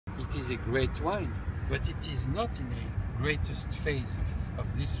it is a great wine, but it is not in a greatest phase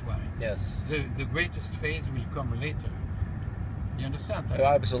of this wine. Yes. The greatest phase will come later. You understand? Oh,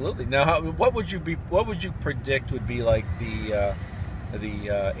 absolutely. Now, what would you predict would be like the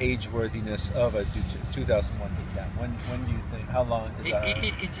age worthiness of a 2001 decaf? When do you think? How long is that?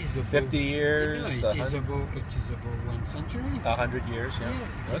 It is above 50 years. You know, it is above 1 century. 100 years. Yeah.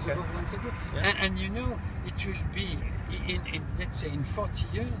 It is above 1 century. Yeah. And you know, it will be in let's say in 40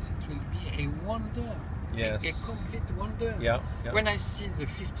 years, it will be a wonder. Yes. A complete wonder. Yeah. When I see the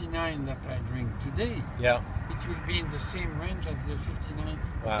 59 that I drink today, it will be in the same range as the 59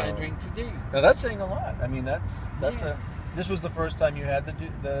 that I drink today. Now that's saying a lot. I mean, that's This was the first time you had the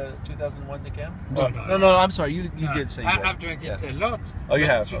 2001 decaf? No. I'm sorry. You did say I've drank it a lot. Oh, you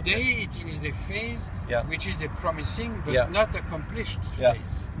have. Today it is a phase which is a promising but not accomplished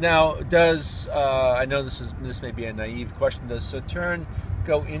phase. Now, does I know this may be a naive question? Does Sauterne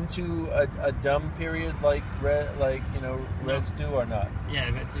go into a dumb period like reds do or not?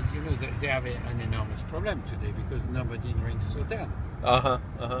 Yeah, but you know they have an enormous problem today because nobody drinks Sauterne.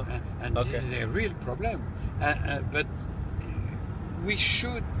 And this is a real problem. But we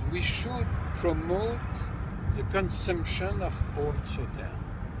should promote the consumption of old Sauterne.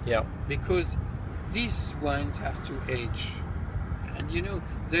 Yeah. Because these wines have to age. And you know,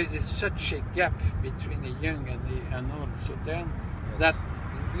 there is such a gap between a young and an old Sauterne that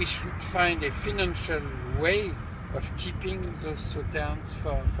we should find a financial way of keeping those Sauternes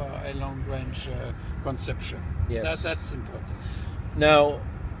for a long range consumption. Yes. That's important. Now,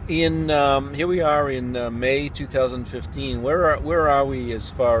 here we are in May 2015. Where are we as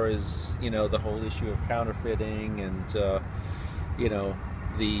far as the whole issue of counterfeiting and are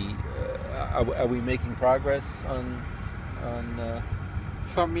we making progress on?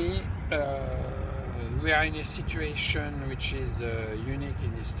 For me, we are in a situation which is unique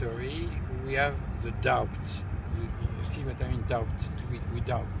in history. We have the doubt. You see what I mean? Doubt. We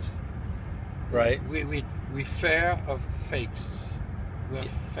doubt. Right. We fear of fakes. We are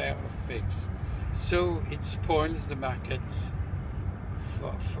fear of fakes. So it spoils the market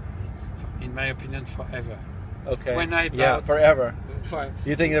for in my opinion, forever. Okay. When I bought, forever.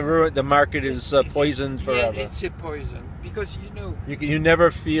 You think the market is poisoned forever? Yeah, it's a poison because you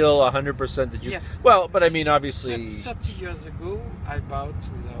never feel 100% that you. Yeah. Well, but I mean, obviously. 30 years ago, I bought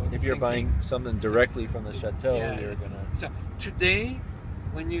without. If you're buying something directly from the chateau, you're gonna. So today,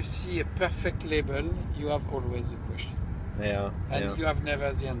 when you see a perfect label, you have always a question. Yeah. And you have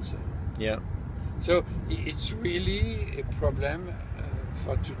never the answer. Yeah. So it's really a problem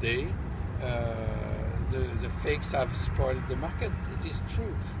for today. The fakes have spoiled the market. It is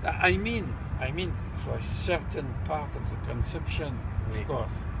true. I mean, for a certain part of the consumption, of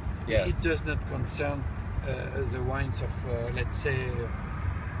course. Yes. It does not concern the wines of, let's say,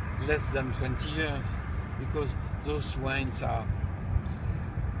 less than 20 years, because those wines are.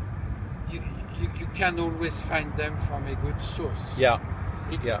 You can always find them from a good source. Yeah.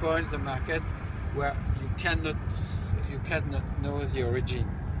 It spoils the market where you cannot know the origin.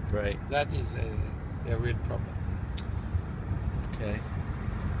 Right. That is a real problem. Okay.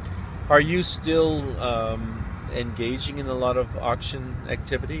 Are you still engaging in a lot of auction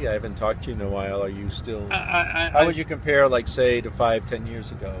activity? I haven't talked to you in a while. Are you still? How would you compare, like, say, to 5-10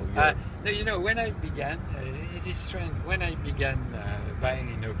 years ago? When I began, it is strange. When I began buying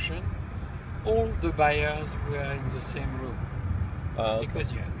in auction, all the buyers were in the same room.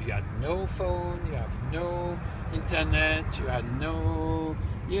 Because you had no phone, you have no internet, you had no.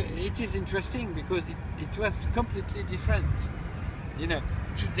 It is interesting because it was completely different.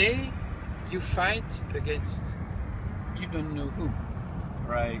 Today you fight against you don't know whom.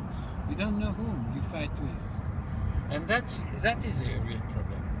 Right. You don't know whom you fight with, and that is a real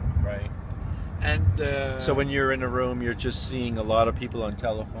problem. Right. And so when you're in a room, you're just seeing a lot of people on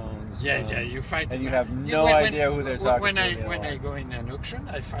telephones. You fight, and you have no idea who they're talking to. When I go in an auction,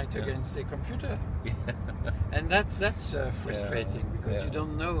 I fight against a computer, and that's frustrating because you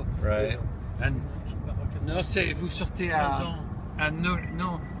don't know. Right. And vous sortez à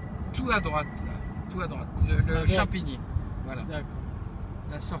non, tout à droite là, tout à droite, le Champigny, voilà.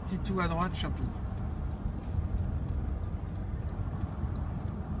 La sortie tout à droite, Champigny.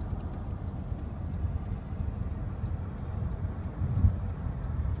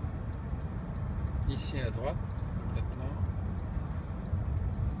 Ici à droite, complètement.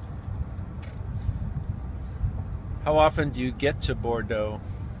 How often do you get to Bordeaux?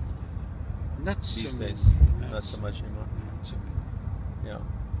 Not so these many. days. Not so much anymore. Not so many. Yeah.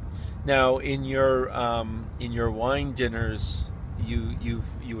 Now, in your wine dinners, you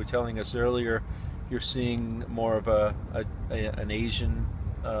were telling us earlier, you're seeing more of an Asian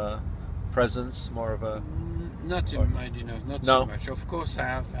presence, more of a... Not in my dinners, not so much. Of course,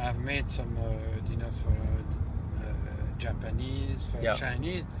 I've made some dinners for Japanese, for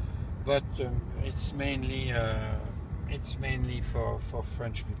Chinese, but it's mainly for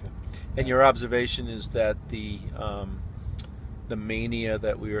French people. And your observation is that the mania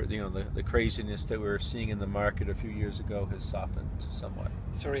that we were, the craziness that we were seeing in the market a few years ago has softened somewhat.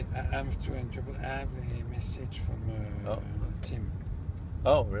 Sorry, I have to interrupt. I have a message from Tim.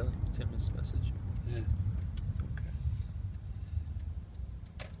 Oh, really? Tim has messaged you. Yeah.